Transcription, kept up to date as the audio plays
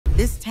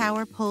This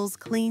tower pulls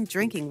clean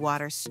drinking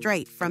water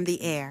straight from the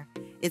air.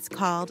 It's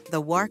called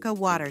the Warka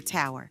Water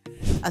Tower,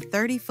 a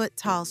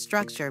 30-foot-tall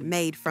structure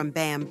made from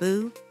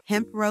bamboo,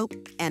 hemp rope,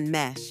 and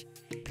mesh.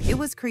 It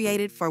was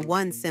created for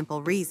one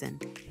simple reason.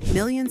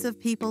 Millions of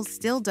people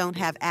still don't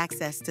have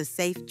access to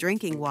safe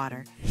drinking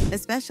water,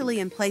 especially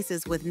in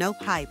places with no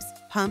pipes,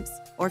 pumps,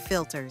 or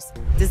filters.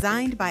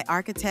 Designed by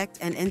architect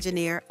and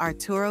engineer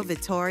Arturo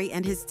Vittori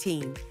and his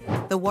team,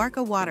 the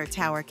Warka Water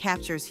Tower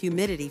captures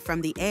humidity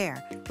from the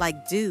air,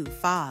 like dew,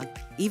 fog,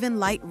 even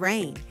light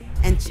rain,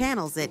 and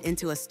channels it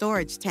into a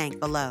storage tank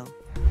below.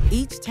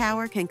 Each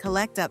tower can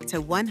collect up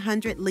to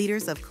 100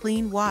 liters of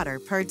clean water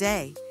per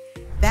day.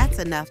 That's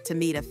enough to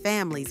meet a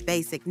family's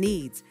basic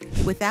needs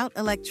without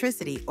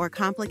electricity or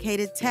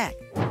complicated tech.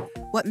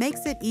 What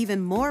makes it even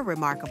more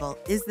remarkable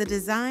is the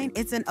design.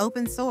 It's an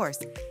open source,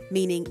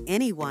 meaning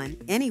anyone,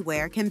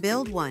 anywhere can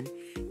build one,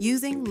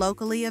 using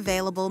locally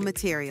available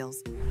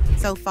materials.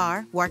 So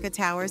far, Warka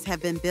Towers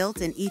have been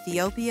built in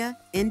Ethiopia,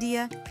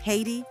 India,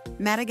 Haiti,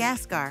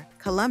 Madagascar,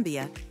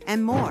 Colombia,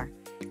 and more.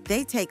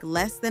 They take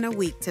less than a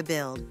week to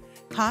build,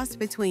 cost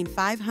between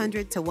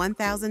 $500 to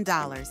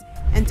 $1,000,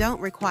 and don't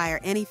require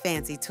any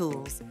fancy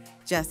tools,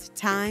 just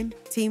time,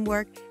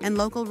 teamwork, and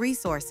local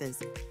resources.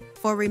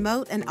 For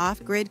remote and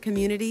off-grid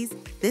communities,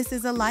 this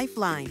is a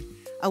lifeline,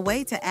 a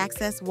way to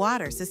access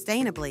water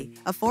sustainably,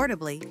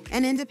 affordably,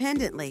 and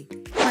independently.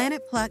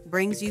 Planet Pluc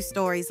brings you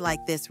stories like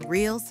this,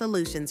 real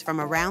solutions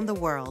from around the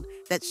world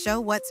that show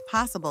what's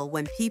possible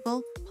when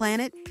people,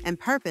 planet, and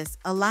purpose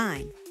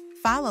align.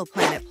 Follow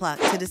Planet Pluc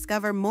to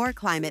discover more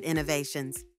climate innovations.